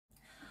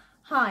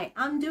Hi,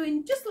 I'm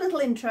doing just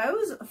little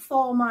intros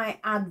for my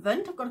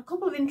Advent. I've got a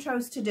couple of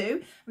intros to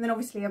do, and then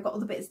obviously I've got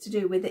other bits to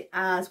do with it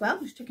as well.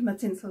 Just checking my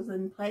tinsels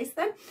in place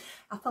then.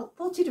 I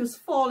thought it was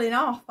falling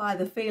off by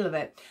the feel of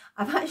it.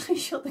 I've actually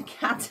shut the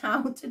cat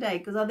out today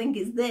because I think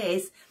it's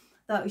this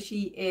that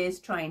she is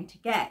trying to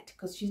get,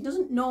 because she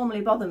doesn't normally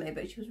bother me,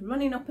 but she was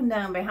running up and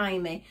down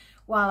behind me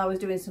while I was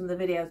doing some of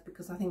the videos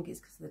because I think it's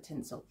because of the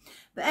tinsel.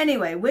 But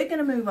anyway, we're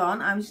going to move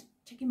on. I'm just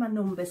checking my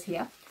numbers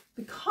here,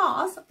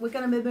 because we're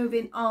going to be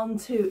moving on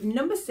to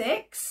number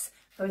 6.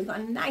 So we've got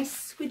a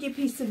nice squidgy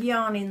piece of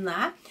yarn in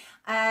there.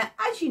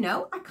 As you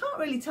know, I can't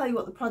really tell you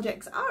what the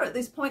projects are at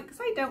this point because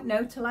I don't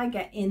know till I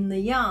get in the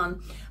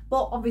yarn.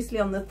 But obviously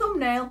on the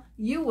thumbnail,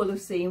 you will have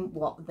seen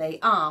what they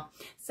are.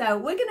 So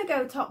we're going to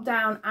go top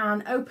down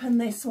and open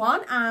this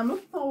one. I'm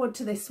looking forward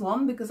to this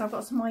one because I've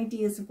got some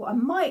ideas of what I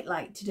might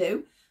like to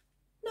do.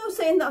 No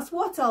saying that's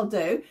what I'll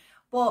do,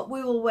 but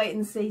we will wait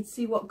and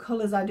see what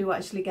colours I do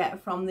actually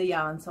get from the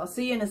yarn. So I'll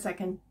see you in a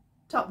second,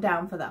 top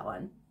down for that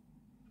one.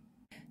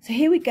 So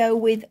here we go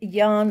with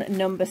yarn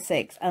number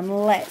 6,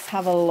 and let's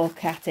have a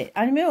look at it.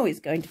 I know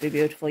it's going to be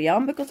beautiful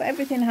yarn because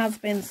everything has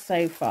been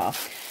so far,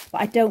 but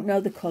I don't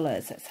know the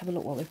colours. Let's have a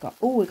look what we've got.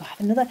 Oh, we've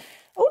got another.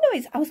 Oh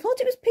no, I thought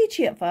it was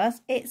peachy at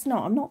first. It's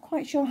not. I'm not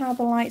quite sure how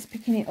the light's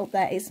picking it up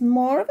there. It's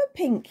more of a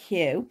pink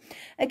hue.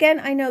 Again,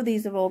 I know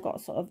these have all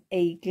got sort of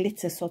a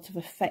glitter sort of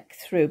effect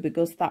through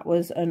because that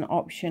was an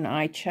option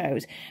I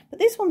chose. But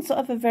this one's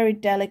sort of a very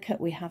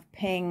delicate. We have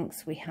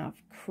pinks, we have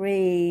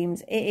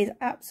creams. It is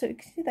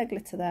absolutely, see that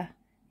glitter there?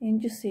 You can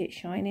just see it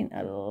shining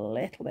a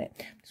little bit.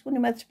 Just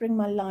wondering whether to bring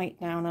my light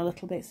down a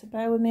little bit. So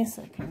bear with me a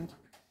second.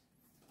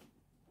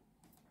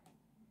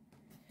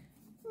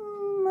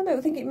 I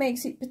don't think it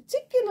makes it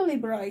particularly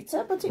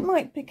brighter, but it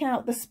might pick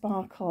out the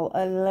sparkle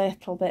a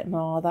little bit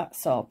more,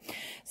 that's all.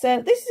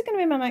 So this is going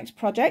to be my next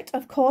project.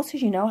 Of course,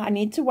 as you know, I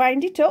need to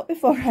wind it up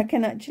before I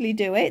can actually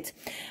do it.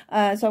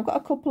 So I've got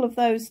a couple of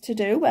those to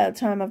do by the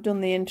time I've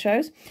done the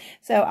intros.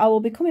 So I will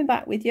be coming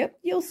back with you.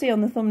 You'll see on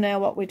the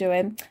thumbnail what we're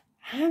doing.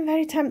 I'm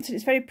very tempted.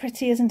 It's very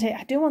pretty, isn't it?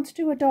 I do want to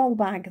do a doll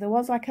bag. There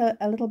was like a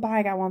little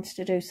bag I wanted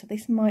to do, so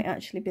this might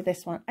actually be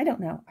this one. I don't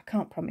know. I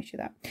can't promise you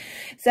that.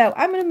 So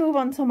I'm going to move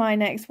on to my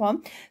next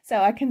one so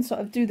I can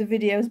sort of do the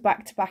videos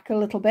back to back a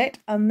little bit,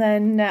 and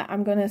then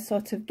I'm going to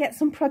sort of get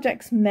some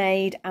projects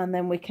made, and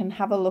then we can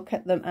have a look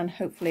at them, and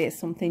hopefully it's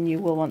something you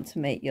will want to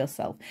make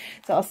yourself.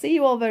 So I'll see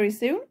you all very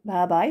soon.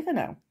 Bye bye for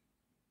now.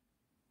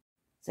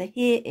 So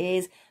here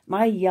is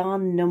my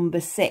yarn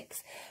number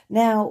 6.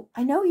 Now,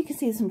 I know you can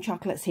see some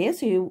chocolates here,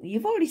 so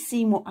you've already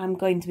seen what I'm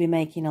going to be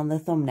making on the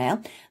thumbnail.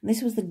 And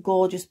this was the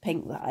gorgeous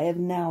pink that I have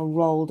now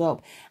rolled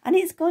up. And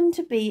it's going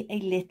to be a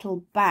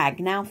little bag.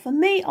 Now, for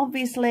me,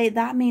 obviously,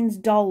 that means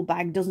doll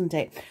bag, doesn't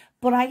it?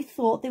 But I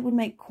thought they would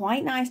make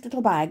quite nice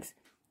little bags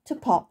to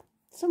pop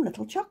some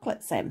little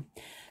chocolates in.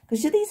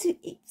 Because these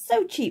are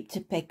so cheap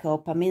to pick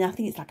up. I mean, I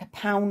think it's like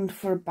 £1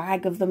 for a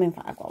bag of them. In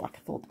fact, I've got like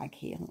a full bag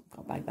here. I've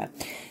got a bag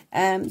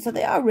there. So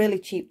they are really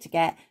cheap to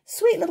get.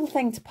 Sweet little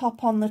thing to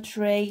pop on the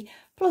tree.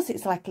 Plus,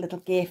 it's like a little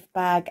gift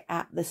bag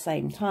at the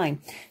same time.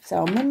 So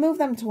I'm going to move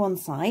them to one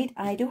side.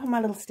 I do have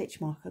my little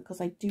stitch marker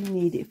because I do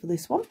need it for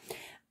this one.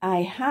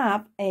 I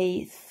have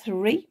a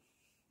 3.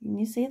 Can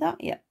you see that?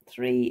 Yeah,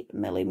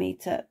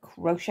 3mm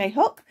crochet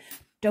hook.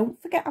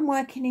 Don't forget I'm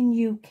working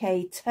in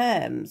UK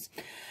terms.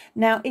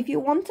 Now, if you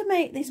want to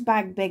make this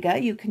bag bigger,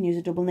 you can use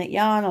a double knit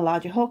yarn, a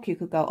larger hook. You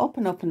could go up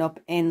and up and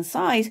up in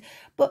size,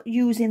 but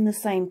using the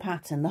same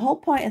pattern. The whole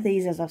point of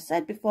these, as I've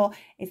said before,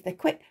 is they're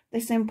quick, they're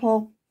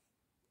simple.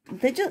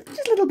 They're just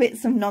little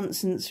bits of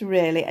nonsense,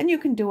 really, and you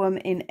can do them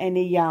in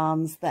any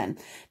yarns then.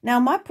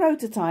 Now, my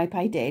prototype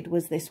I did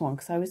was this one,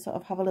 because I always sort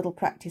of have a little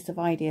practice of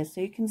ideas.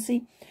 So you can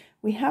see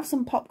we have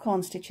some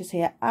popcorn stitches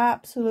here.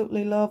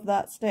 Absolutely love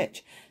that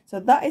stitch. So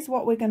that is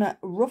what we're going to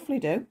roughly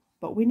do.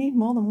 But we need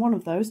more than one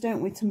of those,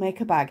 don't we, to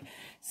make a bag.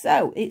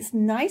 So it's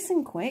nice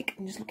and quick.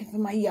 I'm just looking for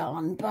my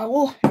yarn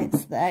bowl.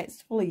 It's there.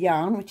 It's full of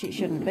yarn, which it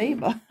shouldn't be,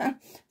 but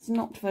it's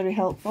not very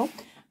helpful.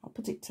 I'll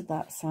put it to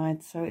that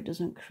side so it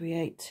doesn't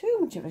create too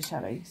much of a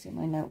shadow. You see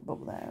my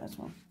notebook there as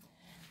well.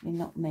 Let me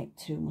not make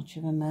too much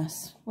of a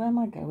mess. Where am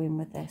I going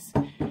with this?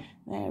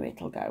 There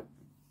it'll go.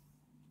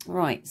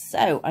 Right,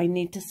 so I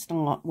need to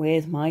start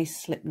with my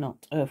slip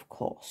knot, of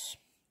course.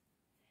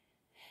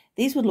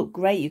 These would look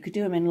great. You could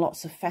do them in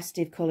lots of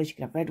festive colours. You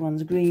could have red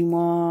ones, green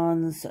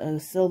ones,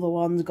 silver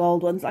ones,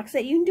 gold ones. Like I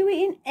said, you can do it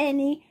in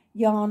any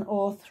yarn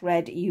or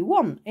thread you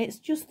want. It's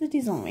just the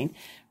design.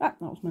 Right,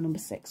 that was my number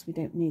 6. We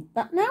don't need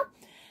that now.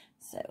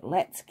 So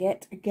let's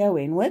get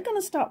going. We're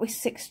going to start with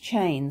 6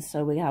 chains.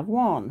 So we have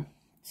 1,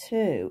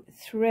 2,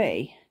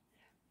 3,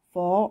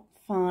 4,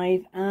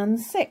 5 and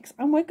 6.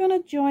 And we're going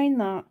to join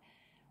that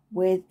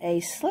with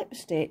a slip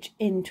stitch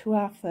into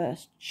our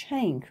first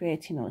chain,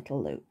 creating a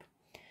little loop.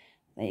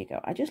 There you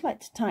go. I just like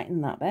to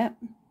tighten that bit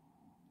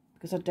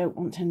because I don't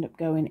want to end up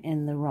going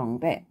in the wrong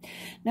bit.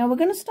 Now we're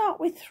going to start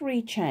with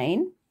 3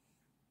 chain.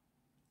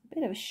 A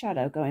bit of a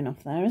shadow going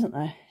off there, isn't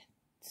there?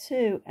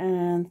 2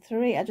 and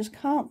 3. I just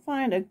can't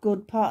find a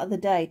good part of the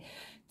day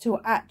to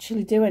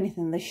actually do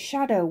anything. The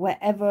shadow,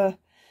 wherever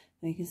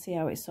You can see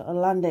how it's sort of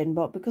landing,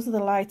 but because of the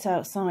light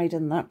outside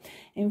and that,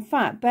 in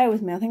fact, bear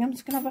with me, I think I'm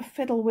just going to have a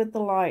fiddle with the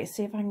light,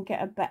 see if I can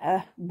get a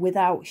better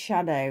without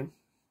shadow.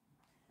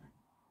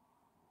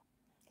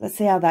 Let's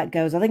see how that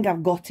goes. I think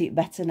I've got it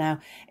better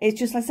now. It's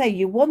just, like I say,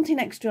 you're wanting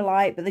extra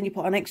light, but then you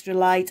put on extra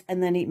light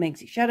and then it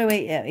makes it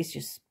shadowy. Yeah, it's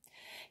just,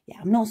 yeah,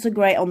 I'm not so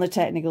great on the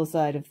technical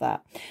side of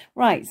that.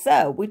 Right,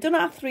 so we've done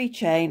our 3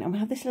 chain and we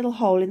have this little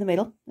hole in the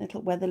middle,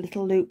 where the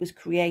little loop was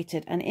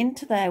created. And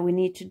into there we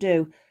need to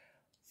do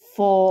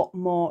 4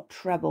 more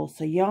trebles.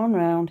 So yarn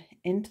round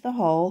into the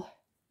hole,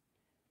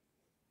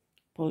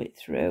 pull it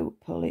through,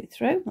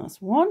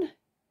 that's 1,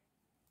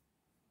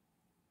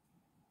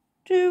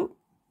 2,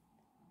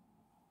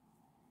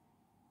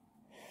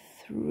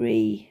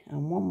 3,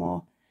 and 1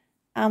 more,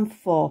 and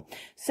 4.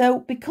 So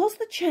because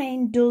the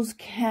chain does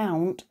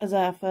count as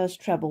our first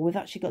treble, we've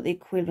actually got the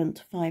equivalent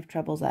to 5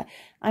 trebles there.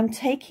 I'm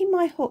taking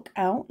my hook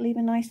out, leave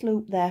a nice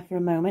loop there for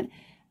a moment.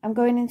 I'm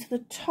going into the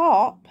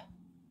top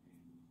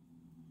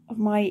of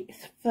my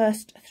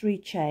first 3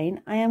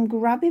 chain. I am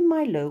grabbing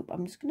my loop.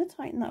 I'm just going to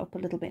tighten that up a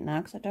little bit now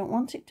because I don't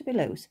want it to be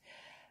loose.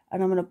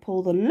 And I'm going to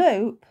pull the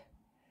loop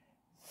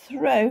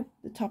through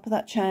the top of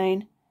that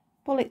chain,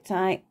 pull it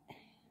tight,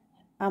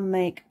 and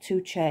make 2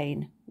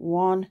 chain,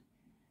 1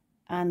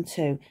 and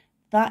 2.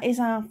 That is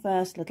our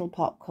first little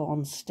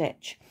popcorn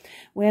stitch.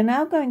 We're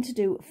now going to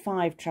do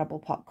 5 treble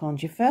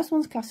popcorns. Your first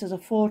one's classed as a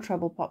 4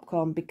 treble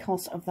popcorn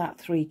because of that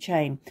 3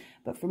 chain,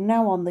 but from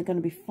now on they're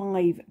going to be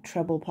 5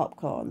 treble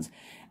popcorns,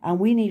 and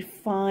we need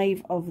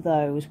 5 of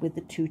those with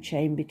the 2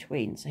 chain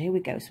between. So here we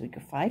go. So we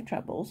got 5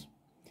 trebles.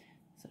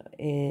 So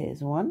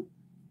here's 1,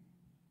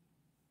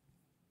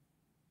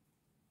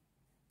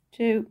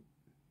 2,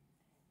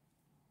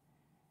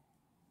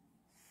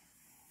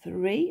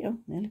 3, oh,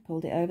 nearly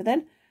pulled it over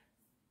then,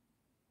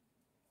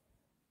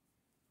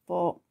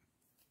 4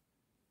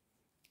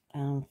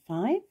 and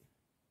 5.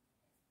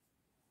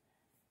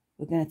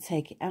 We're going to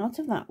take it out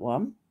of that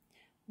one.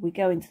 We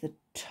go into the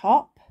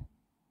top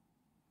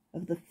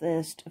of the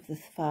first of the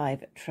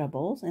 5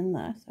 trebles in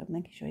there, so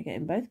making sure you're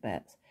getting both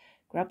bits.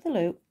 Grab the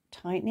loop,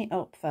 tighten it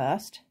up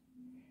first,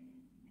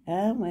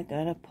 and we're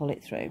going to pull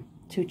it through.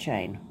 2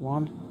 chain,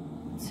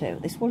 1, 2.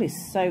 This wool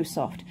is so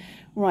soft.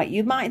 Right,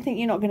 you might think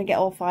you're not going to get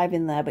all 5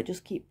 in there, but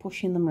just keep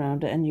pushing them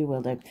around it and you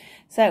will do.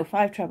 So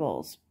 5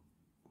 trebles.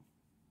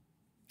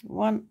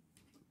 1,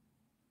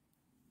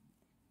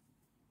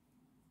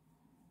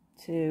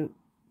 2,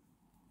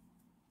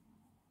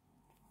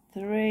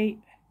 3,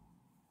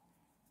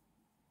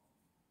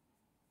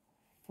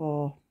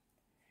 4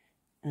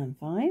 and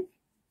 5.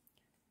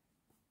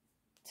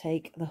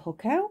 Take the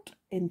hook out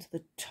into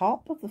the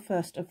top of the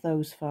first of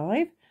those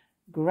 5.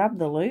 Grab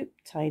the loop,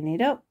 tighten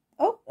it up.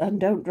 Oh, and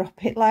don't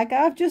drop it like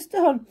I've just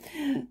done.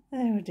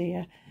 Oh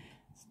dear.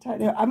 I'm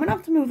going to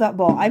have to move that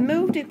ball. I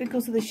moved it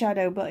because of the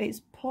shadow, but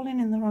it's pulling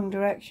in the wrong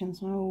direction.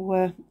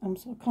 So I'm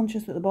sort of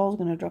conscious that the ball's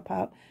going to drop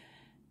out.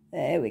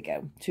 There we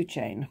go. 2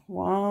 chain.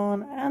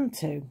 1 and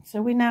 2.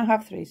 So we now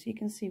have 3. So you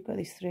can see we've got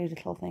these 3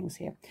 little things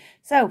here.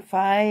 So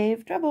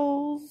 5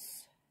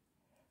 trebles.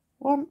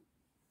 1,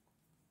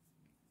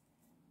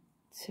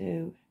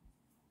 2,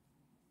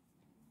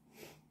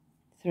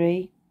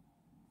 3,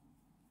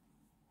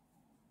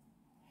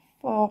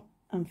 4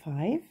 and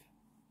 5.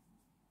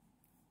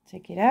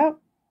 Take it out.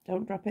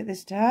 Don't drop it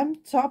this time.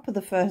 Top of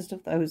the first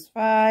of those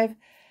 5.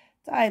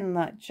 Tighten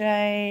that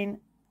chain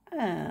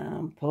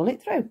and pull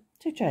it through.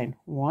 2 chain.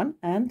 1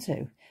 and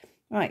 2.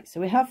 Right, so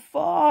we have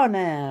 4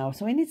 now.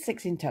 So we need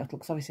 6 in total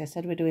because obviously I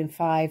said we're doing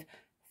 5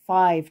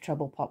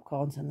 treble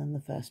popcorns and then the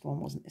first one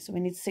wasn't it? So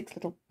we need 6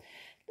 little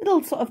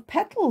sort of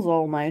petals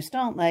almost,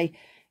 aren't they,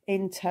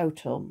 in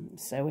total.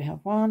 So we have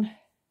 1.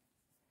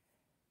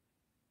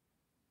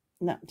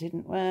 That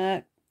didn't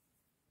work.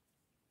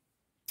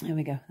 There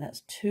we go.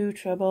 That's 2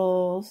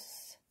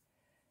 trebles.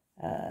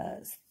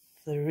 That's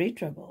 3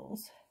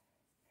 trebles.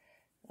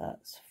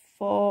 That's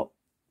 4.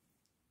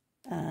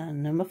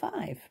 And number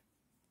 5.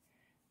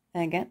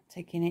 Again,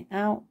 taking it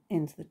out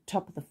into the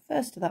top of the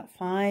first of that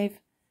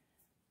 5.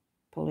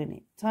 Pulling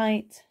it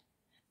tight.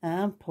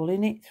 And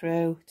pulling it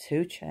through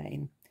 2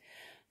 chain.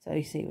 So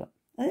you see what?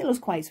 I think it looks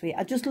quite sweet.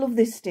 I just love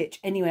this stitch.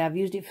 Anyway, I've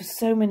used it for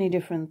so many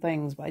different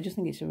things, but I just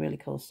think it's a really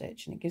cool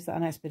stitch and it gives that a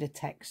nice bit of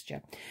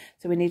texture.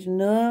 So we need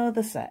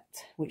another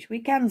set, which we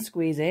can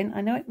squeeze in.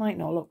 I know it might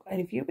not look, and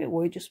if you're a bit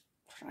worried, just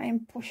try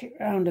and push it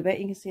around a bit.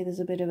 You can see there's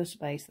a bit of a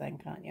space then,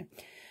 can't you?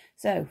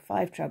 So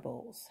 5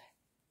 trebles.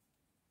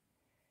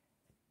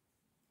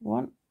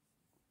 1,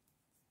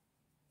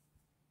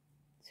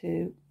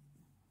 2,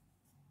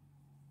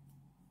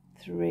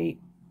 3,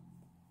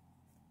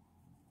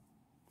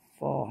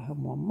 4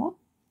 and 1 more.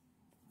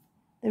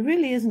 There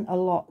really isn't a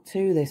lot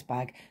to this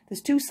bag.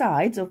 There's 2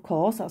 sides, of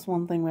course. That's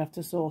one thing we have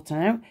to sort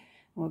out. And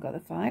we've got the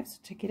 5, so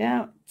take it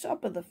out.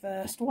 Top of the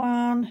first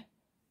one.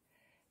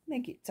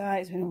 Make it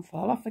tight so we don't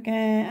fall off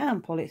again.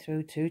 And pull it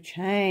through 2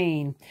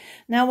 chain.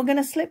 Now we're going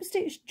to slip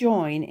stitch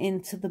join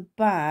into the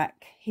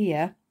back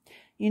here.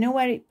 You know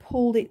where it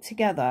pulled it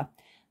together?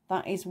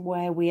 that is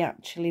where we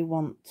actually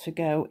want to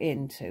go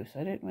into.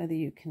 So I don't know whether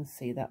you can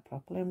see that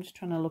properly. I'm just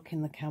trying to look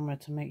in the camera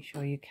to make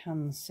sure you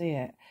can see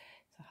it.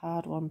 It's a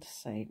hard one to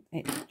see.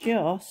 It's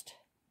just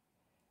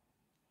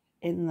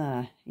in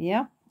there,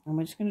 yeah. And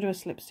we're just going to do a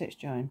slip stitch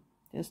join,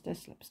 just a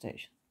slip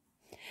stitch.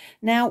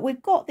 Now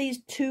we've got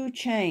these 2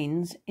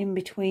 chains in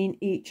between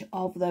each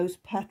of those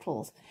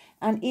petals,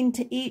 and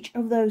into each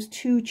of those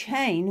 2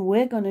 chain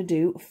we're going to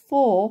do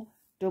 4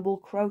 double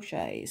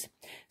crochets.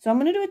 So I'm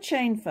going to do a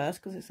chain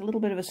first because it's a little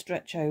bit of a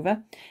stretch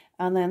over,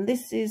 and then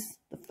this is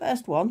the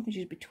first one, which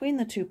is between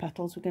the 2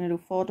 petals. We're going to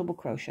do 4 double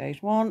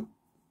crochets. 1,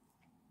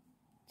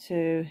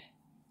 2,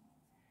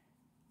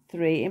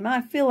 3. It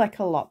might feel like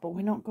a lot, but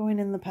we're not going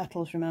in the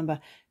petals,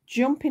 remember.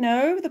 Jumping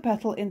over the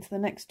petal into the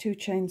next 2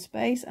 chain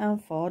space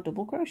and 4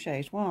 double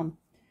crochets. 1,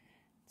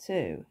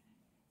 2,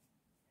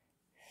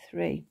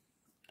 3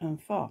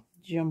 and 4.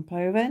 Jump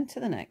over into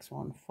the next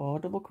one, 4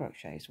 double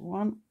crochets.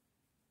 1,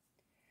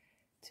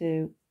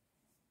 2,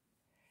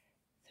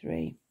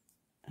 3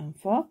 and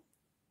 4.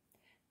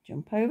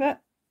 Jump over,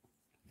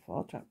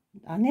 4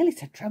 I nearly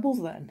said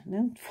trebles then.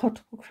 No, 4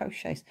 double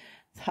crochets.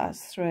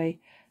 That's 3,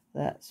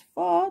 that's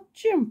 4.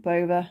 Jump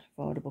over,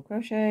 4 double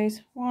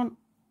crochets. 1,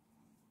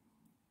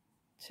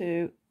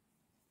 2,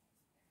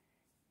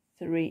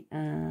 3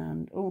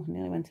 and oh,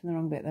 nearly went in the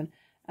wrong bit then.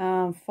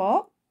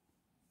 4.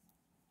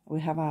 We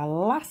have our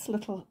last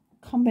little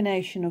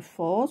combination of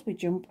 4s. We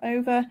jump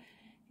over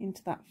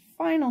into that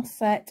final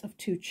set of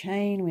 2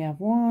 chain. We have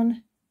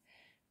 1,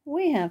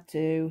 we have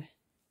 2,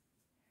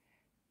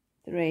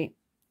 3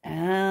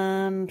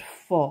 and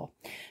 4.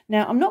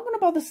 Now I'm not going to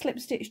bother slip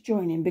stitch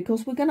joining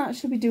because we're going to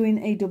actually be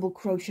doing a double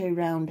crochet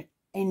round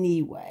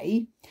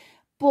anyway,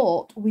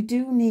 but we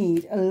do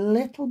need a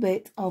little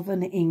bit of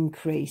an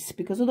increase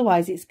because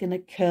otherwise it's going to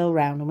curl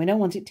round, and we don't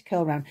want it to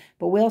curl round,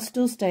 but we're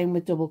still staying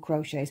with double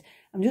crochets.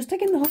 I'm just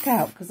taking the hook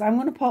out because I'm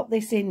going to pop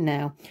this in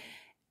now.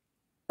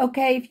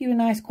 Okay, if you're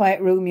in a nice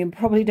quiet room, you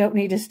probably don't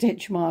need a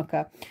stitch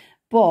marker,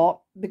 but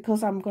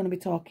because I'm going to be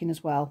talking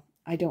as well,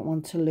 I don't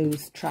want to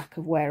lose track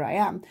of where I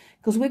am,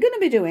 because we're going to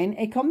be doing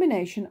a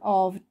combination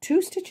of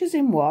 2 stitches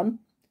in one,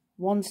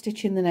 1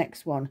 stitch in the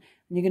next one,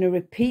 and you're going to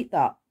repeat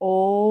that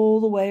all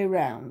the way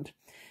around.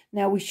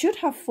 Now we should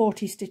have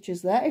 40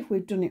 stitches there if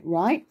we've done it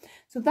right,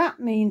 so that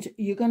means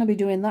you're going to be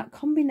doing that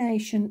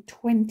combination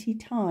 20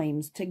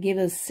 times to give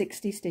us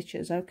 60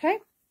 stitches. Okay,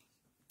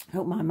 I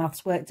hope my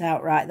maths worked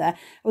out right there. I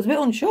was a bit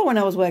unsure when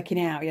I was working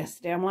it out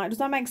yesterday. I'm like, does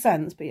that make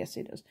sense? But yes,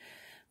 it does.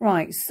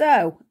 Right,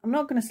 so I'm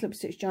not going to slip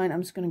stitch join.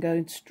 I'm just going to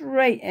go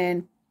straight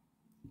in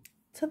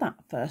to that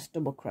first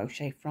double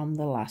crochet from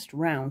the last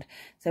round.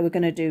 So we're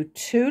going to do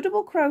 2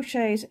 double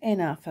crochets in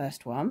our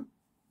first one,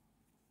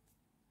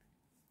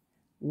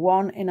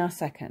 1 in our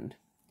second.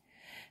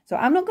 So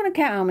I'm not going to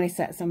count how many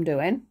sets I'm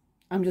doing.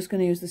 I'm just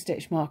going to use the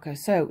stitch marker.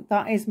 So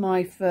that is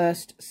my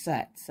first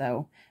set.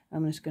 So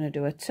I'm just going to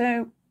do a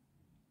 2.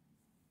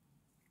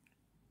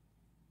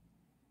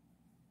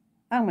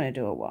 I'm going to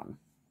do a 1.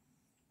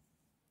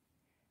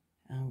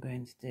 I'm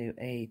going to do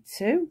a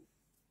 2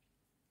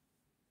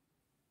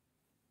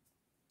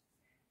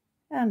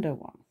 and a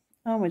 1,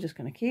 and we're just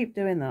going to keep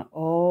doing that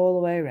all the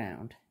way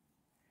around.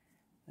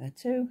 A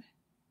 2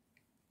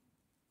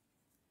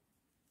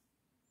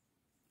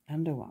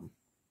 and a 1.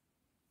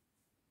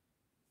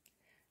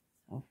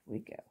 Off we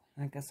go.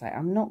 Like I say,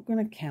 I'm not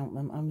going to count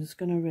them. I'm just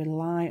going to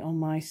rely on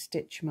my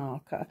stitch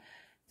marker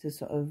to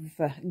sort of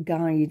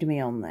guide me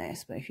on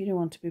this, but if you do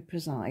want to be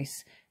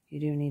precise, you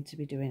do need to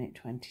be doing it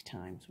 20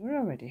 times. We're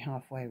already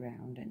halfway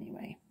round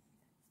anyway.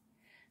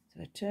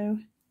 So a 2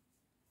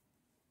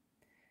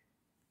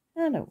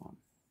 and a 1.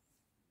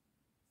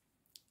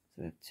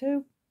 So a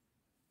 2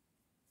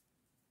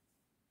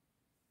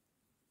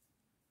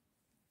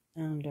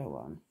 and a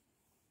 1.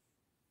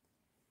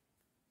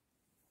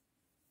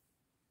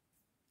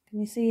 Can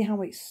you see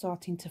how it's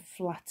starting to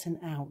flatten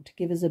out to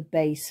give us a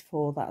base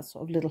for that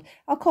sort of little,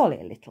 I'll call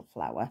it a little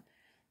flower.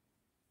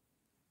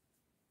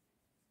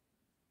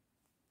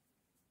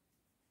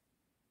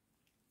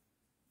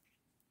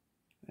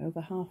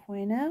 Over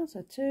halfway now,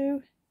 so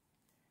 2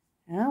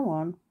 and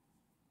 1,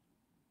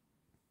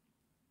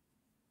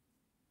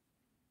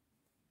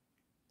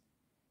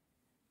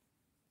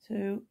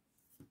 2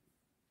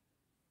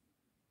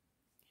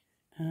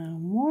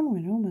 and 1,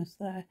 we're almost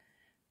there,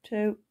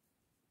 2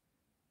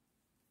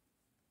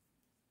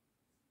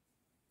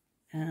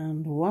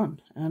 and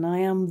 1, and I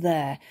am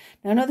there.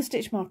 Now I know the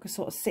stitch marker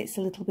sort of sits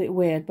a little bit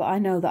weird, but I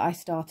know that I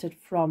started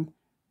from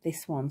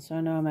this one, so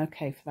I know I'm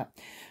okay for that.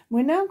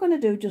 We're now going to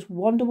do just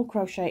 1 double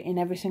crochet in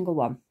every single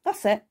one.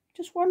 That's it,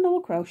 just 1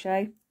 double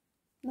crochet,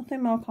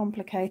 nothing more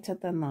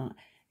complicated than that.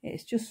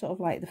 It's just sort of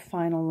like the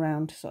final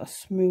round to sort of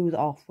smooth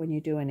off when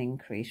you do an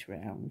increase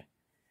round.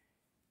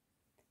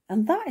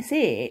 And that's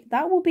it,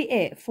 that will be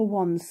it for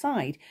one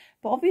side,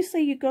 but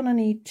obviously you're going to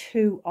need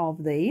 2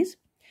 of these,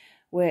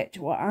 which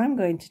what I'm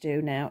going to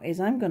do now is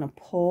I'm going to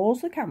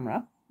pause the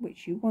camera,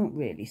 which you won't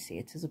really see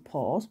it as a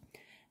pause.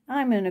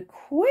 I'm going to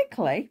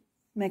quickly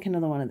make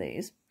another one of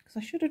these, because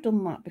I should have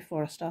done that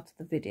before I started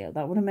the video.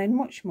 That would have made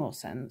much more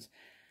sense,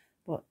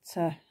 but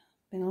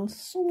been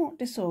somewhat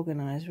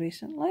disorganised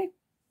recently.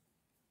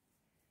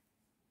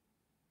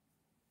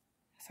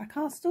 So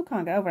I still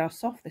can't get over how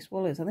soft this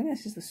wool is. I think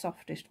this is the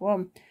softest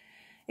one.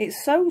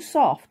 It's so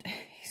soft,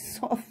 it's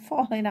sort of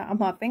falling out of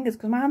my fingers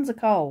because my hands are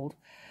cold.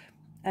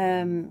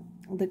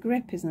 The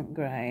grip isn't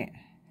great.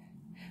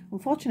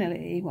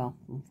 Unfortunately, well,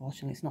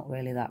 unfortunately it's not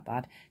really that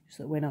bad, just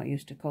that we're not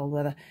used to cold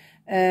weather.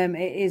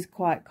 It is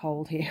quite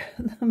cold here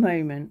at the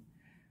moment.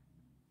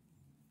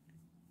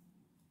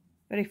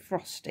 Very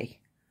frosty.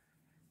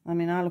 I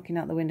mean, I'm looking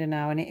out the window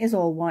now and it is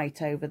all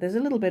white over. There's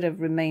a little bit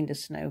of remainder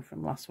snow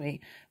from last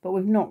week, but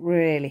we've not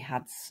really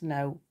had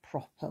snow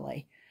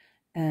properly.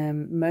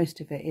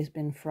 Most of it has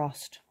been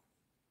frost,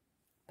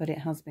 but it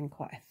has been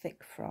quite a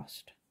thick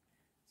frost.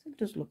 So it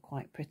does look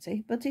quite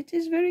pretty, but it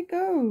is very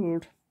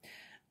cold.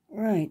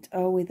 Right,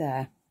 are we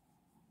there?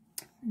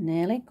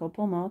 Nearly a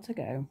couple more to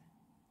go.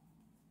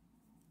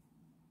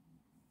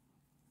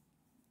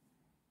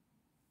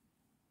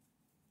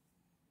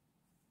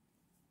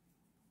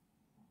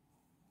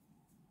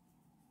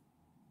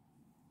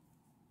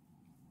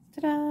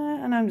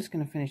 Ta-da! And I'm just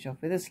going to finish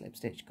off with a slip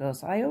stitch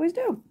because I always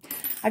do.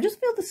 I just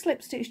feel the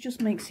slip stitch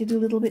just makes it a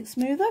little bit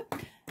smoother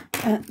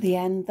at the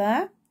end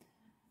there.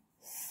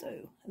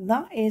 So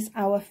that is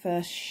our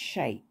first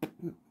shape.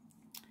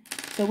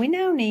 So we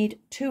now need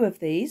 2 of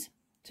these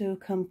to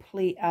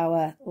complete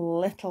our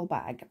little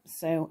bag.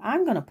 So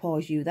I'm going to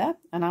pause you there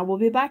and I will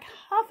be back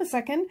half a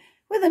second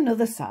with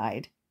another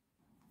side.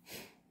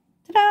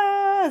 Ta-da!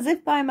 As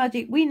if by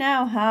magic, we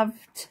now have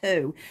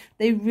 2.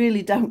 They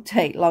really don't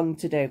take long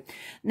to do.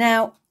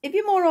 Now, if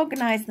you're more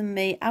organised than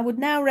me, I would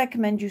now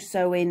recommend you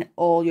sew in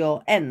all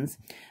your ends.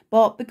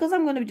 But because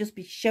I'm going to just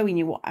be showing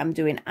you what I'm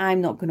doing,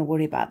 I'm not going to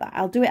worry about that.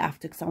 I'll do it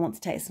after because I want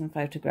to take some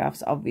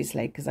photographs,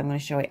 obviously, because I'm going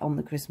to show it on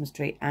the Christmas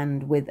tree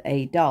and with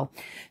a doll.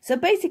 So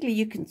basically,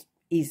 you can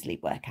easily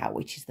work out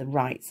which is the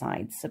right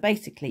side. So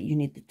basically, you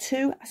need the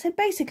 2, I said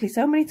basically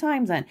so many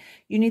times then,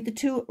 you need the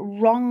 2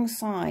 wrong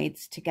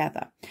sides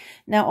together.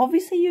 Now,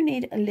 obviously, you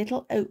need a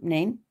little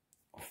opening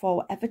for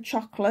whatever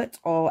chocolate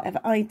or whatever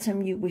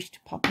item you wish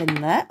to pop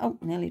in there. Oh,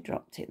 nearly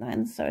dropped it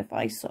then. So if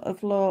I sort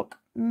of look,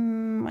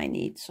 I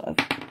need sort of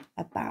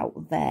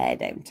about there,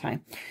 don't I?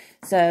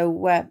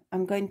 So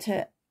I'm going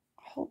to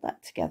hold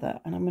that together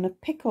and I'm going to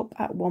pick up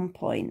at one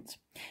point.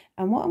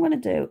 And what I'm going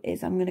to do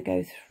is I'm going to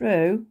go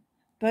through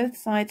both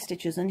side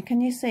stitches. And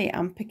can you see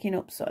I'm picking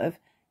up sort of,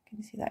 can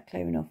you see that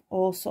clear enough?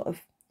 All sort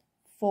of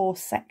 4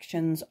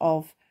 sections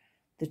of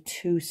the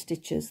 2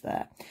 stitches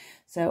there.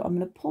 So I'm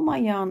going to pull my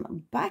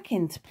yarn back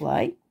into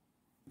play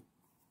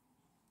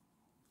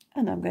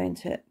and I'm going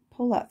to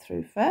pull that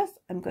through first.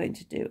 I'm going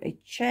to do a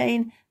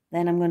chain,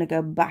 then I'm going to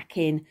go back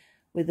in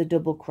with a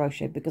double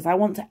crochet because I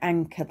want to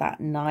anchor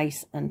that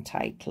nice and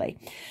tightly.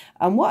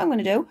 And what I'm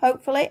going to do,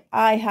 hopefully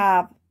I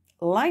have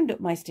lined up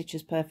my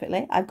stitches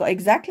perfectly. I've got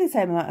exactly the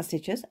same amount of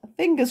stitches,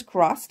 fingers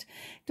crossed.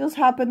 It does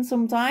happen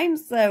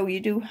sometimes, so you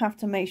do have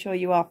to make sure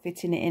you are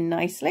fitting it in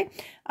nicely.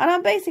 And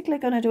I'm basically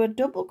going to do a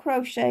double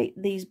crochet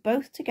these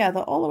both together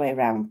all the way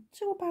around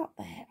to about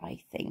there, I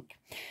think.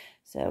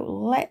 So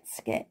let's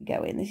get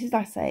going. This is,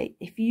 like I say,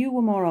 if you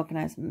were more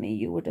organised than me,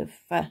 you would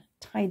have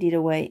tidied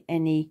away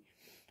any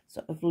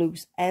sort of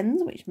loose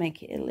ends, which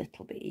make it a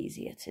little bit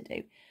easier to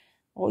do.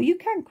 Or you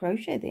can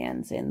crochet the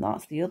ends in,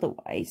 that's the other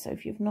way. So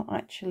if you've not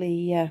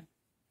actually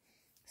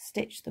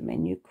stitched them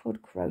in, you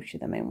could crochet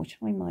them in, which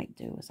I might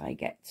do as I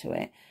get to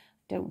it.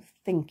 I don't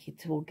think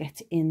it will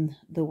get in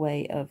the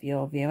way of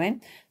your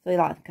viewing. So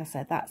like I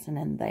said, that's an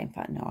end there. In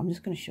fact, no, I'm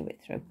just going to shove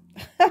it through.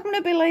 I'm going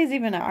to be lazy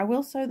for now. I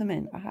will sew them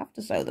in. I have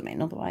to sew them in,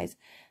 otherwise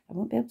I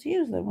won't be able to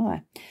use them, will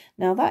I?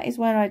 Now that is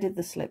where I did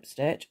the slip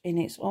stitch, and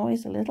it's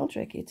always a little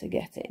tricky to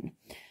get in.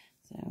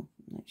 So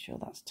make sure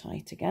that's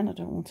tight again. I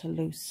don't want a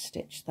loose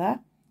stitch there.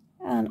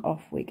 And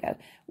off we go.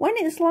 When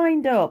it's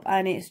lined up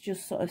and it's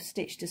just sort of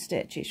stitch to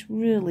stitch, it's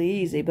really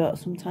easy. But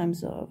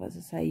sometimes, as I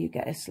say, you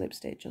get a slip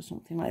stitch or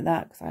something like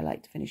that, because I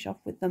like to finish off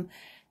with them,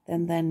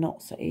 then they're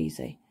not so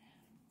easy.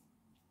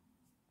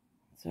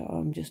 So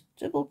I'm just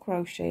double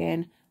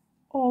crocheting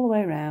all the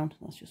way around.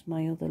 That's just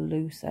my other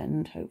loose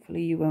end.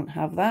 Hopefully you won't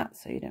have that,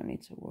 so you don't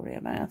need to worry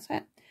about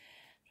it.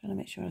 Trying to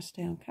make sure I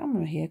stay on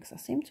camera here, because I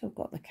seem to have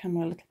got the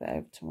camera a little bit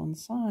over to one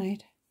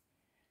side.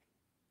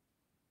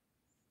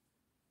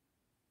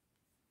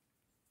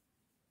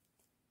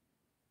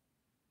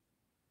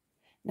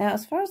 Now,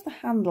 as far as the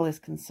handle is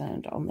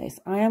concerned on this,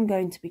 I am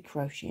going to be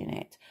crocheting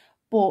it,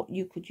 but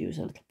you could use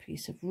a little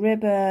piece of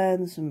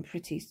ribbon, some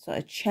pretty sort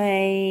of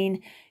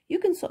chain. You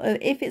can sort of,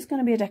 if it's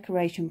going to be a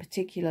decoration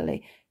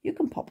particularly, you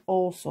can pop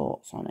all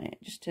sorts on it,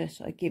 just to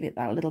sort of give it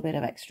that little bit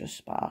of extra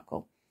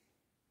sparkle.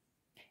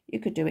 You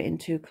could do it in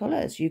 2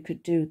 colours. You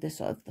could do the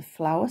sort of the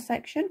flower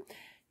section.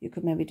 You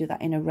could maybe do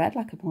that in a red,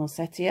 like a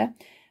poinsettia,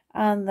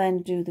 and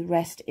then do the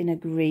rest in a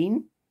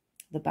green,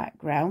 the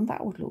background.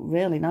 That would look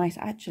really nice,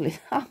 actually.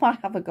 I might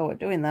have a go at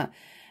doing that.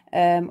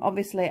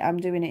 Obviously, I'm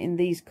doing it in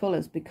these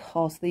colours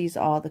because these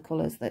are the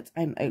colours that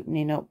I'm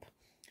opening up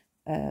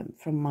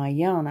from my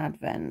yarn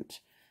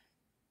advent.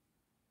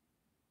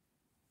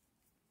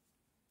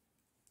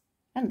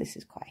 And this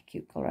is quite a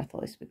cute colour. I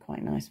thought this would be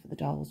quite nice for the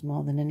dolls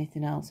more than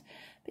anything else.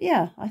 But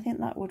yeah, I think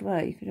that would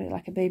work. You could do it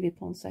like a baby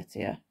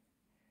poinsettia.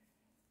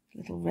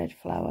 Little red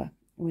flower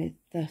with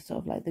the sort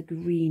of like the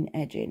green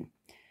edging.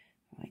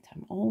 Right,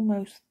 I'm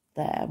almost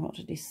there. I've got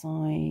to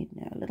decide.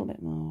 No, a little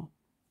bit more.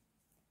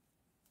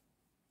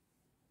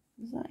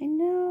 Is that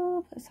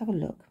enough? Let's have a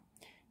look.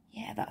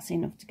 Yeah, that's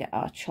enough to get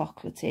our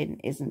chocolate in,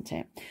 isn't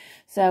it?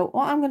 So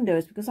what I'm going to do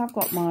is, because I've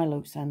got my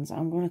loose ends,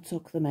 I'm going to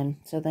tuck them in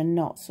so they're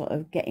not sort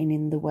of getting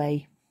in the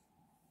way.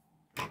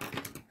 I'll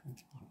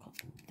cut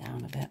them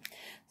down a bit.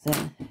 So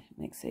it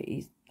makes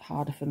it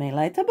harder for me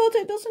later, but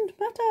it doesn't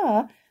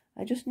matter.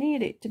 I just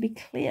need it to be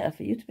clear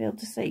for you to be able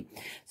to see.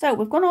 So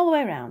we've gone all the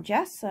way around,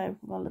 yes? So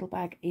we've got a little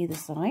bag either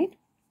side.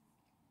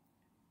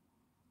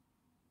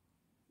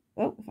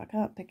 Oh, if I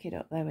can't pick it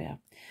up, there we are.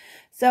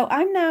 So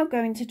I'm now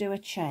going to do a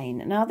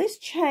chain. Now this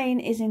chain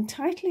is I'm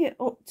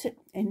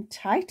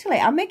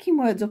making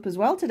words up as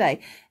well today.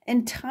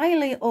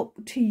 Entirely up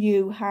to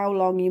you how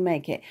long you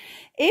make it.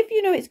 If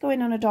you know it's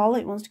going on a doll,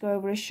 it wants to go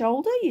over a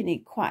shoulder, you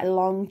need quite a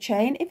long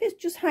chain. If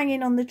it's just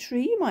hanging on the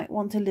tree, you might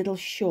want a little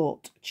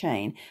short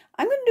chain.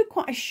 I'm going to do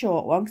quite a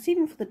short one, because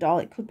even for the doll,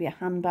 it could be a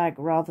handbag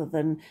rather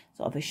than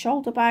sort of a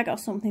shoulder bag or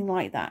something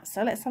like that.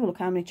 So let's have a look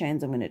how many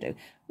chains I'm going to do.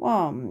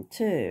 1,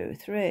 2,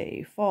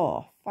 3,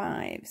 4,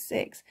 5,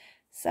 6,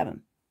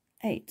 7,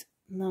 8,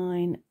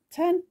 9,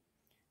 10.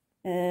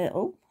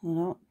 Oh,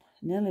 no,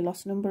 nearly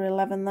lost number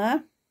 11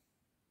 there.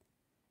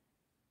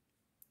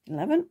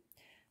 11,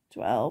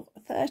 12,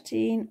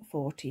 13,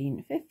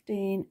 14,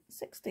 15,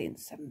 16,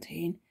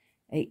 17,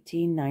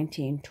 18,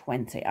 19,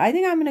 20. I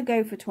think I'm going to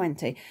go for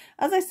 20.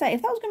 As I say,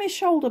 if that was going to be a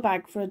shoulder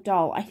bag for a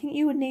doll, I think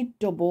you would need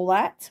double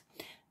that.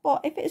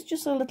 But if it's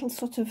just a little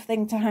sort of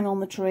thing to hang on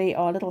the tree,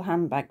 or a little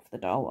handbag for the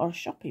doll, or a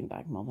shopping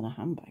bag more than a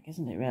handbag,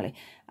 isn't it really?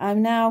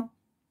 I'm now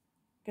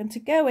going to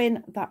go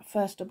in that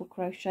first double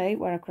crochet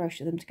where I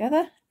crochet them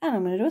together, and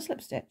I'm going to do a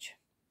slip stitch.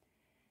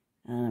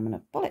 And I'm going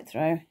to pull it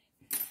through,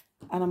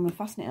 and I'm going to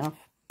fasten it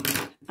off,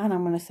 and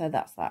I'm going to say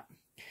that's that.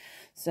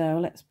 So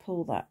let's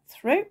pull that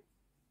through.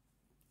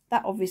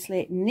 That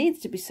obviously needs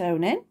to be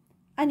sewn in,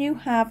 and you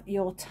have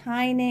your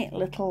tiny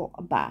little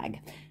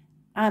bag.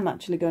 I'm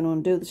actually going to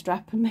undo the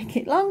strap and make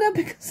it longer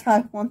because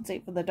I want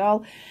it for the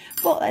doll.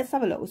 But let's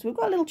have a look. So we've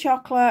got a little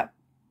chocolate.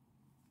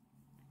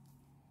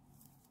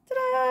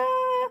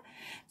 Ta-da!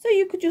 So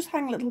you could just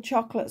hang little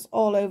chocolates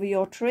all over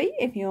your tree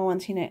if you're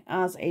wanting it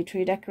as a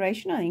tree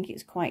decoration. I think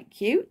it's quite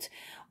cute.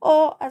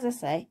 Or, as I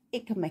say,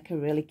 it can make a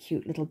really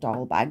cute little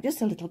doll bag.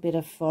 Just a little bit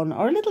of fun,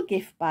 or a little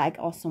gift bag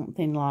or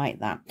something like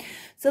that.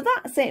 So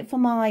that's it for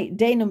my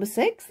day number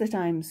 6 that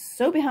I'm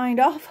so behind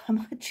off.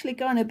 I'm actually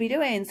going to be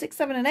doing 6,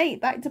 7 and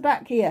 8 back to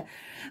back here.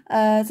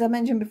 As I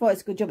mentioned before,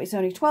 it's a good job it's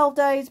only 12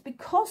 days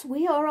because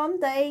we are on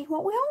day,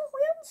 what we on?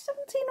 We're on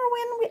 17 or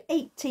we're on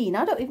 18.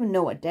 I don't even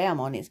know what day I'm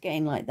on. It's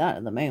getting like that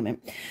at the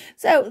moment.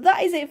 So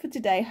that is it for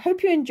today.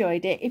 Hope you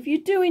enjoyed it. If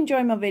you do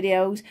enjoy my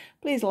videos,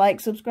 please like,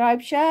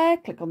 subscribe, share,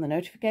 click on the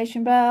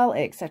notification bell,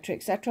 etc,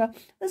 etc.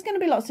 There's going to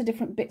be lots of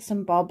different bits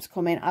and bobs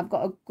coming. I've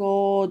got a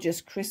gorgeous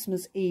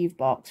Christmas Eve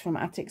box from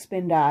Attic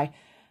Spin Dye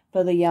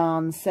for the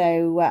yarn,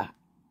 so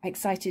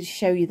excited to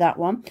show you that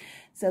one.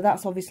 So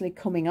that's obviously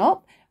coming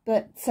up,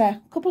 but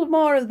a couple of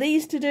more of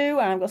these to do,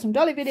 and I've got some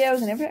dolly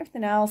videos and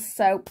everything else.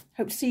 So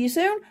hope to see you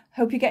soon.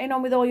 Hope you're getting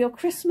on with all your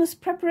Christmas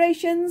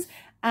preparations,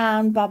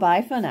 and bye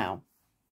bye for now.